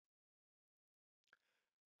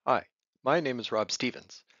My name is Rob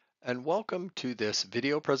Stevens, and welcome to this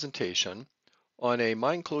video presentation on a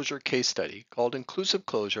mine closure case study called Inclusive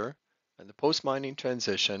Closure and the Post-Mining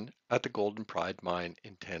Transition at the Golden Pride Mine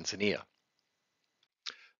in Tanzania.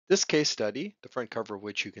 This case study, the front cover of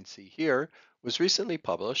which you can see here, was recently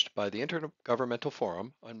published by the Intergovernmental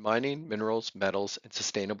Forum on Mining, Minerals, Metals, and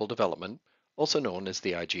Sustainable Development, also known as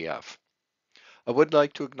the IGF. I would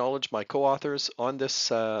like to acknowledge my co-authors on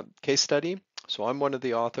this case study. So I'm one of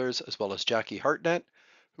the authors, as well as Jackie Hartnett,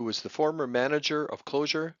 who was the former manager of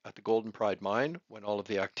closure at the Golden Pride Mine when all of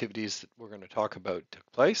the activities that we're going to talk about took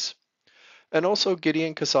place, and also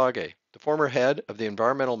Gideon Kasage, the former head of the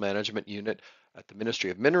Environmental Management Unit at the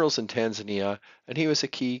Ministry of Minerals in Tanzania, and he was a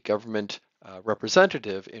key government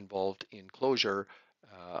representative involved in closure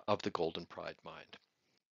of the Golden Pride Mine.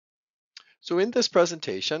 So in this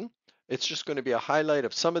presentation, it's just going to be a highlight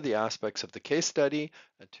of some of the aspects of the case study.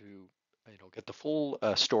 And to get the full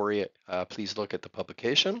story, please look at the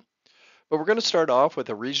publication. But we're going to start off with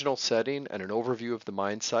a regional setting and an overview of the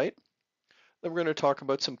mine site. Then we're going to talk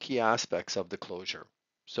about some key aspects of the closure.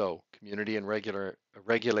 So community and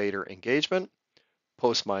regulator engagement,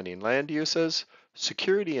 post-mining land uses,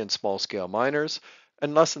 security and small-scale miners,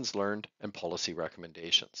 and lessons learned and policy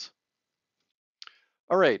recommendations.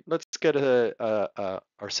 All right, let's get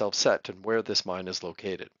ourselves set and where this mine is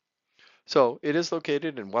located. So it is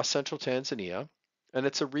located in west central Tanzania, and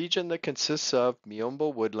it's a region that consists of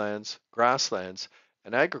miombo woodlands, grasslands,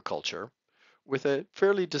 and agriculture, with a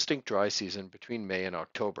fairly distinct dry season between May and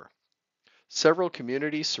October. Several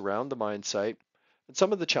communities surround the mine site, and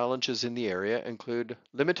some of the challenges in the area include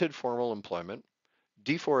limited formal employment,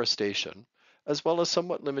 deforestation, as well as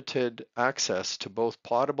somewhat limited access to both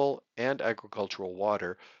potable and agricultural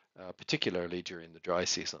water, particularly during the dry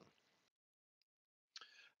season.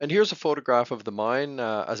 And here's a photograph of the mine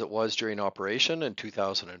as it was during operation in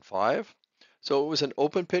 2005. So it was an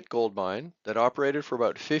open pit gold mine that operated for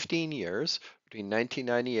about 15 years between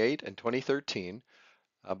 1998 and 2013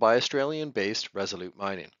 by Australian-based Resolute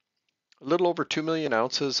Mining. A little over 2 million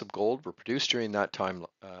ounces of gold were produced during that time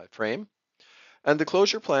frame. And the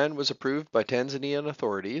closure plan was approved by Tanzanian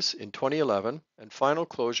authorities in 2011, and final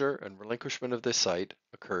closure and relinquishment of the site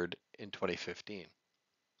occurred in 2015.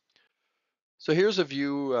 So here's a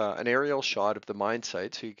view, an aerial shot of the mine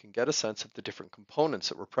site so you can get a sense of the different components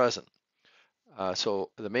that were present.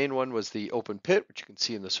 So the main one was the open pit, which you can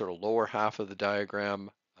see in the sort of lower half of the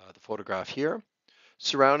diagram, the photograph here.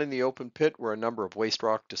 Surrounding the open pit were a number of waste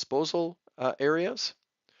rock disposal areas.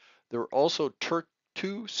 There were also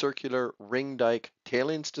two circular ring dike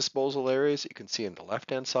tailings disposal areas you can see on the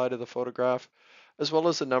left-hand side of the photograph, as well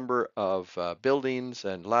as a number of buildings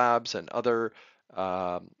and labs and other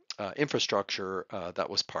infrastructure that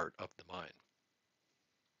was part of the mine.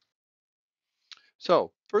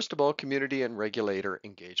 So first of all, community and regulator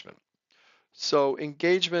engagement. So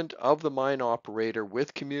engagement of the mine operator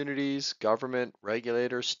with communities, government,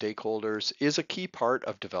 regulators, stakeholders is a key part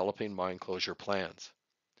of developing mine closure plans.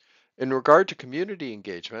 In regard to community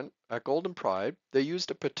engagement, at Golden Pride, they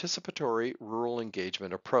used a participatory rural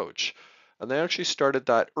engagement approach. And they actually started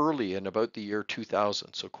that early in about the year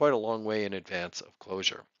 2000, so quite a long way in advance of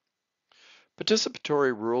closure.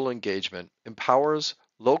 Participatory rural engagement empowers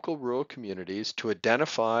local rural communities to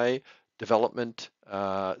identify development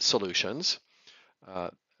solutions. Uh,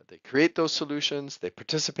 they create those solutions, they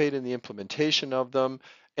participate in the implementation of them,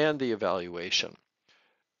 and the evaluation.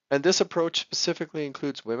 And this approach specifically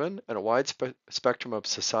includes women and a wide spectrum of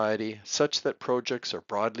society such that projects are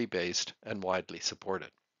broadly based and widely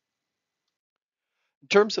supported. In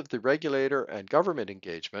terms of the regulator and government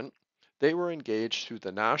engagement, they were engaged through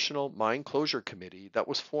the National Mine Closure Committee that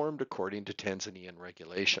was formed according to Tanzanian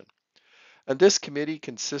regulation. And this committee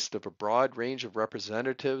consists of a broad range of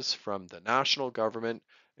representatives from the national government,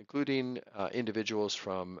 including individuals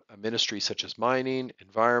from ministries such as mining,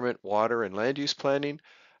 environment, water, and land use planning,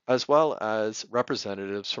 as well as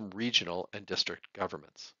representatives from regional and district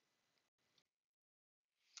governments.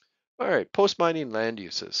 All right, post-mining land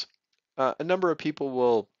uses. A number of people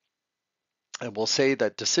will say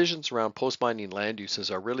that decisions around post-mining land uses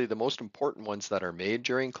are really the most important ones that are made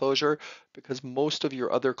during closure because most of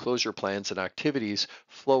your other closure plans and activities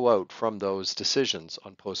flow out from those decisions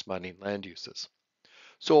on post-mining land uses.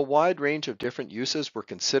 So a wide range of different uses were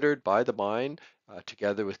considered by the mine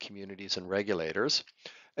together with communities and regulators.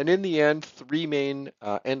 And in the end, three main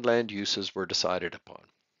end land uses were decided upon.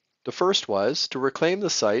 The first was to reclaim the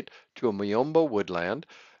site to a Miombo woodland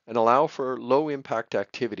and allow for low impact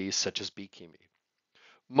activities such as beekeeping.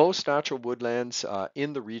 Most natural woodlands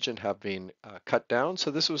in the region have been cut down,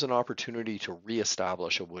 so this was an opportunity to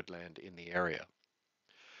reestablish a woodland in the area.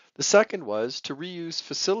 The second was to reuse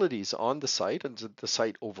facilities on the site and the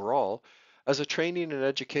site overall as a training and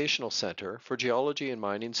educational center for geology and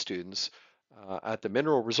mining students at the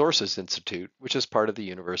Mineral Resources Institute, which is part of the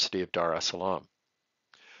University of Dar es Salaam.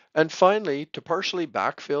 And finally, to partially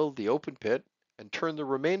backfill the open pit and turn the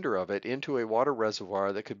remainder of it into a water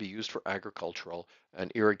reservoir that could be used for agricultural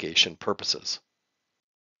and irrigation purposes.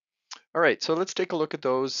 All right, so let's take a look at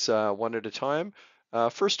those one at a time.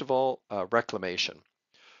 First of all, reclamation.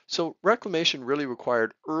 So reclamation really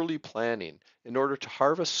required early planning in order to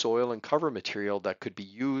harvest soil and cover material that could be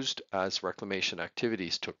used as reclamation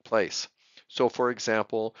activities took place. So for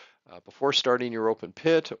example, before starting your open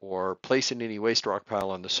pit or placing any waste rock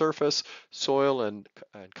pile on the surface, soil and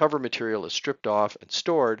cover material is stripped off and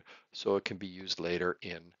stored so it can be used later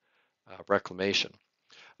in reclamation.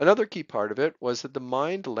 Another key part of it was that the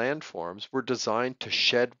mined landforms were designed to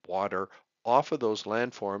shed water off of those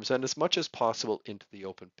landforms and as much as possible into the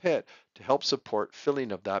open pit to help support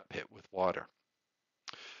filling of that pit with water.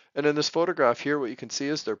 And in this photograph here, what you can see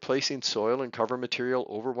is they're placing soil and cover material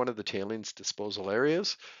over one of the tailings disposal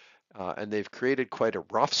areas. And they've created quite a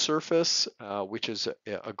rough surface, which is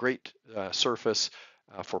a great surface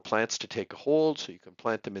for plants to take a hold. So you can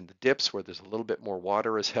plant them in the dips where there's a little bit more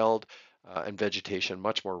water is held, and vegetation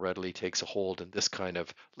much more readily takes a hold in this kind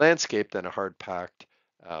of landscape than a hard packed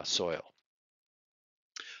soil.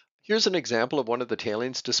 Here's an example of one of the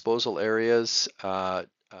tailings disposal areas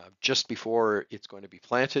just before it's going to be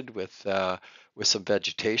planted with some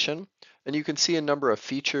vegetation. And you can see a number of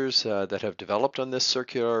features that have developed on this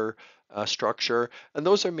circular structure. And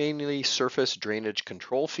those are mainly surface drainage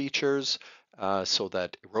control features so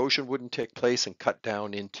that erosion wouldn't take place and cut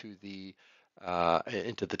down into the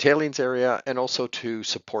tailings area, and also to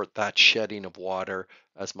support that shedding of water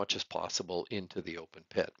as much as possible into the open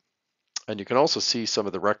pit. And you can also see some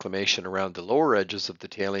of the reclamation around the lower edges of the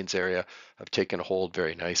tailings area have taken hold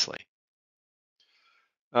very nicely.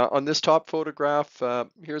 On this top photograph,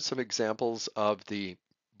 here's some examples of the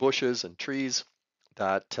bushes and trees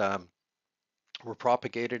that were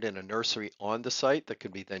propagated in a nursery on the site that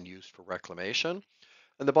could be then used for reclamation.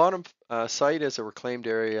 And the bottom site is a reclaimed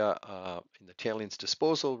area in the tailings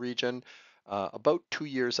disposal region about 2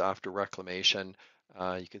 years after reclamation.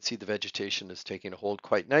 You can see the vegetation is taking a hold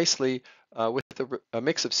quite nicely with a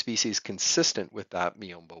mix of species consistent with that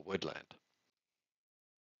Miombo woodland.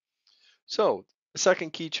 So the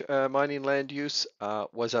second key mining land use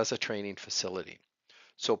was as a training facility.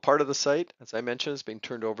 So part of the site, as I mentioned, is being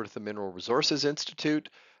turned over to the Mineral Resources Institute,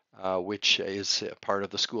 which is part of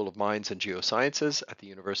the School of Mines and Geosciences at the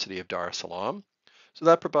University of Dar es Salaam. So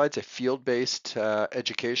that provides a field-based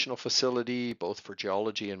educational facility, both for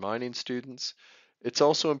geology and mining students. It's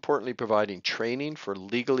also importantly providing training for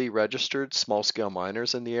legally registered small-scale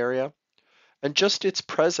miners in the area. And just its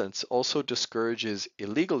presence also discourages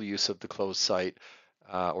illegal use of the closed site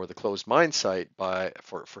or the closed mine site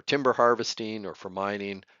for timber harvesting or for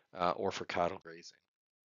mining or for cattle grazing.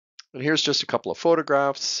 And here's just a couple of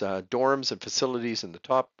photographs, dorms and facilities in the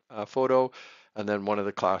top photo, and then one of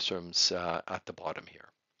the classrooms at the bottom here.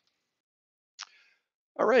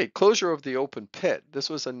 All right, closure of the open pit. This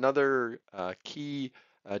was another key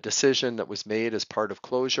decision that was made as part of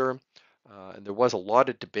closure. And there was a lot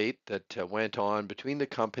of debate that went on between the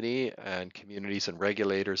company and communities and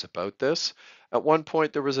regulators about this. At one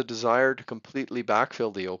point, there was a desire to completely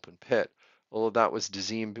backfill the open pit, although that was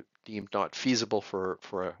deemed not feasible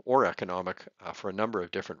or economic for a number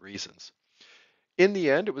of different reasons. In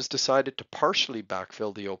the end, it was decided to partially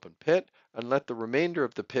backfill the open pit and let the remainder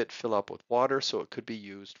of the pit fill up with water so it could be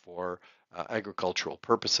used for agricultural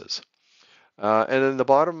purposes. And in the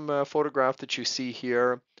bottom photograph that you see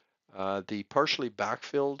here, the partially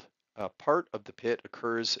backfilled part of the pit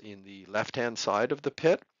occurs in the left-hand side of the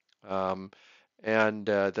pit, and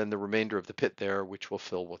then the remainder of the pit there, which will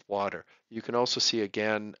fill with water. You can also see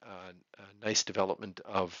again a nice development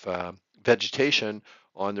of vegetation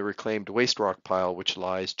on the reclaimed waste rock pile, which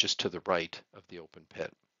lies just to the right of the open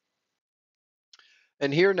pit.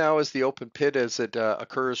 And here now is the open pit as it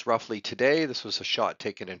occurs roughly today. This was a shot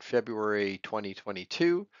taken in February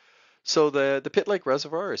 2022. So the Pit Lake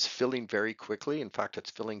Reservoir is filling very quickly. In fact,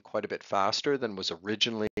 it's filling quite a bit faster than was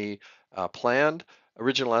originally planned.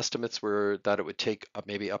 Original estimates were that it would take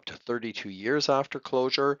maybe up to 32 years after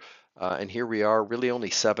closure. And here we are really only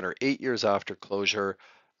 7 or 8 years after closure.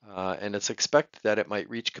 And it's expected that it might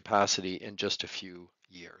reach capacity in just a few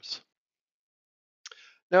years.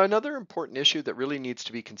 Now, another important issue that really needs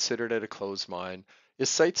to be considered at a closed mine is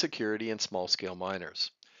site security and small-scale miners.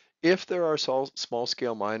 If there are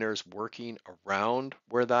small-scale miners working around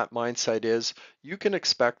where that mine site is, you can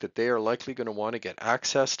expect that they are likely going to want to get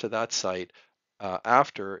access to that site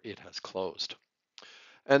after it has closed.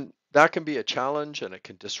 And that can be a challenge, and it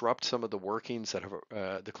can disrupt some of the workings that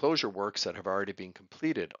have the closure works that have already been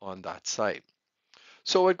completed on that site.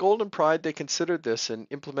 So at Golden Pride, they considered this and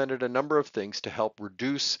implemented a number of things to help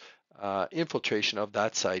reduce infiltration of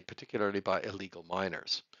that site, particularly by illegal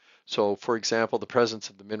miners. So, for example, the presence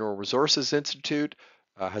of the Mineral Resources Institute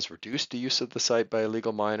has reduced the use of the site by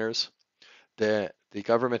illegal miners. The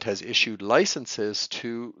government has issued licenses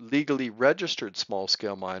to legally registered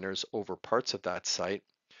small-scale miners over parts of that site.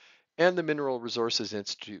 And the Mineral Resources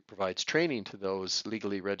Institute provides training to those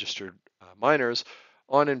legally registered miners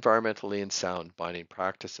on environmentally and sound mining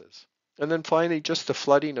practices. And then finally, just the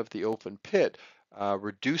flooding of the open pit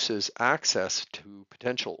reduces access to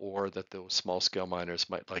potential ore that those small-scale miners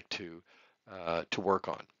might like to work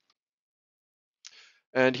on.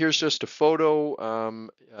 And here's just a photo.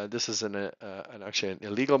 This is actually an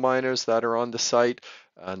illegal miners that are on the site,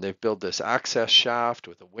 and they've built this access shaft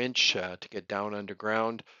with a winch to get down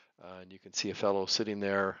underground. And you can see a fellow sitting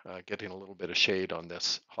there getting a little bit of shade on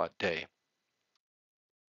this hot day.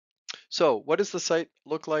 So what does the site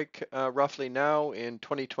look like roughly now in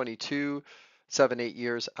 2022, 8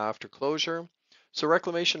 years after closure? So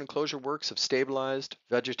reclamation and closure works have stabilized,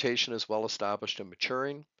 vegetation is well established and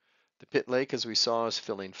maturing. The pit lake, as we saw, is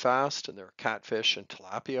filling fast, and there are catfish and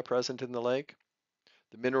tilapia present in the lake.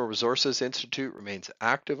 The Mineral Resources Institute remains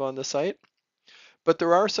active on the site, but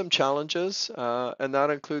there are some challenges, and that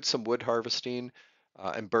includes some wood harvesting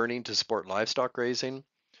and burning to support livestock grazing.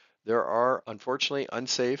 There are, unfortunately,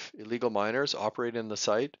 unsafe illegal miners operating in the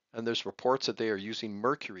site, and there's reports that they are using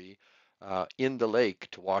mercury in the lake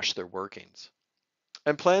to wash their workings.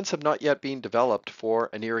 And plans have not yet been developed for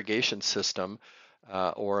an irrigation system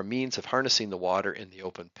or a means of harnessing the water in the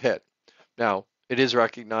open pit. Now, it is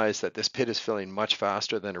recognized that this pit is filling much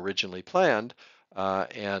faster than originally planned,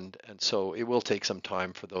 and so it will take some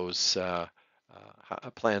time for those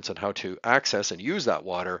plans on how to access and use that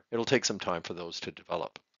water. It'll take some time for those to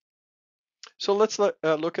develop. So let's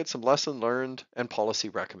look at some lesson learned and policy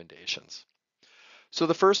recommendations. So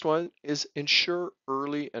the first one is ensure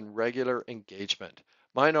early and regular engagement.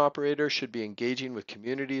 Mine operators should be engaging with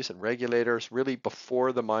communities and regulators really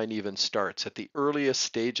before the mine even starts, at the earliest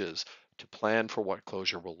stages, to plan for what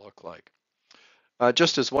closure will look like.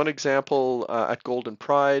 Just as one example, at Golden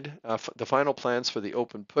Pride, the final plans for the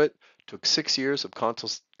open pit took 6 years of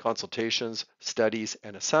consultations, studies,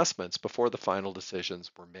 and assessments before the final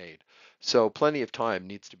decisions were made. So plenty of time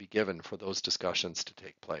needs to be given for those discussions to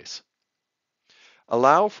take place.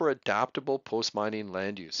 Allow for adaptable post-mining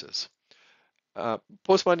land uses.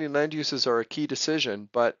 Post-mining land uses are a key decision,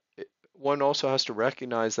 but one also has to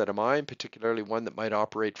recognize that a mine, particularly one that might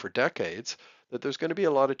operate for decades, that there's going to be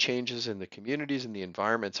a lot of changes in the communities and the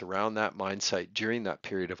environments around that mine site during that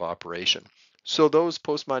period of operation. So those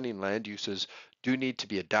post-mining land uses do need to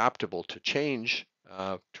be adaptable to change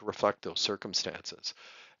to reflect those circumstances.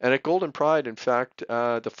 And at Golden Pride, in fact,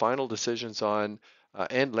 the final decisions on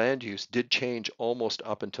and land use did change almost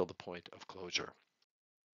up until the point of closure.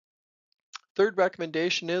 Third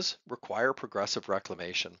recommendation is require progressive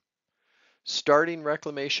reclamation. Starting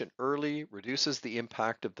reclamation early reduces the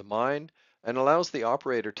impact of the mine and allows the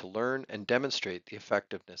operator to learn and demonstrate the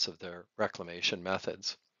effectiveness of their reclamation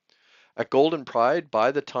methods. At Golden Pride,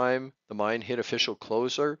 by the time the mine hit official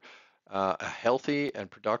closure, a healthy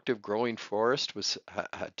and productive growing forest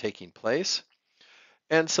had taken place.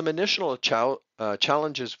 And some initial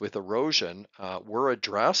challenges with erosion were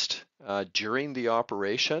addressed during the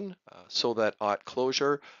operation so that at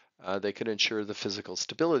closure they could ensure the physical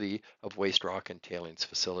stability of waste rock and tailings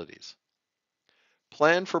facilities.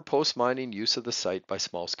 Plan for post-mining use of the site by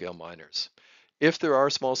small-scale miners. If there are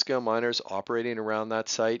small-scale miners operating around that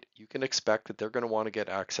site, you can expect that they're going to want to get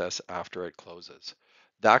access after it closes.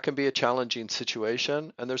 That can be a challenging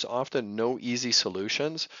situation, and there's often no easy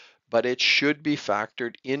solutions, but it should be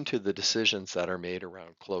factored into the decisions that are made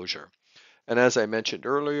around closure. And as I mentioned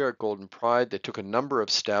earlier, at Golden Pride, they took a number of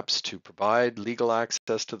steps to provide legal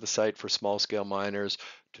access to the site for small-scale miners,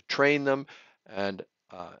 to train them, and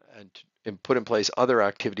put in place other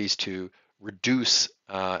activities to reduce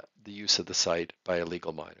the use of the site by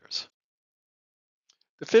illegal miners.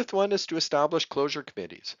 The fifth one is to establish closure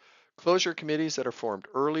committees. Closure committees that are formed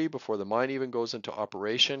early before the mine even goes into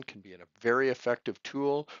operation can be a very effective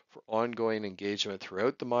tool for ongoing engagement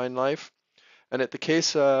throughout the mine life. And at the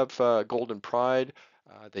case of Golden Pride,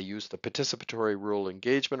 they used the participatory rural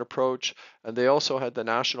engagement approach, and they also had the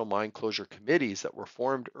national mine closure committees that were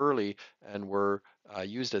formed early and were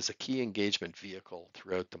used as a key engagement vehicle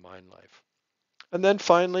throughout the mine life. And then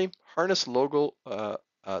finally, harness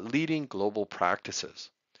leading global practices.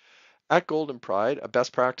 At Golden Pride, a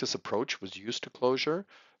best practice approach was used to closure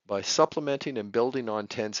by supplementing and building on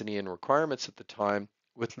Tanzanian requirements at the time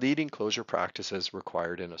with leading closure practices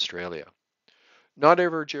required in Australia. Not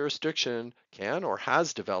every jurisdiction can or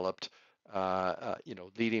has developed,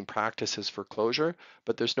 leading practices for closure,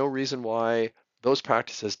 but there's no reason why those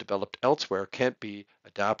practices developed elsewhere can't be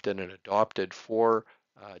adapted and adopted for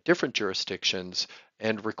different jurisdictions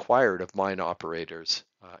and required of mine operators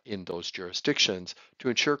in those jurisdictions to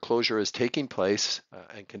ensure closure is taking place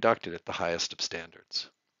and conducted at the highest of standards.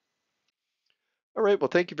 All right, well,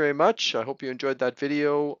 thank you very much. I hope you enjoyed that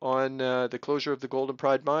video on the closure of the Golden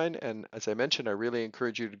Pride mine. And as I mentioned, I really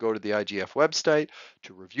encourage you to go to the IGF website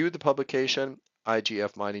to review the publication,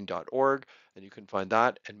 igfmining.org, and you can find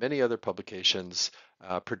that and many other publications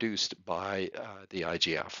produced by the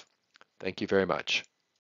IGF. Thank you very much.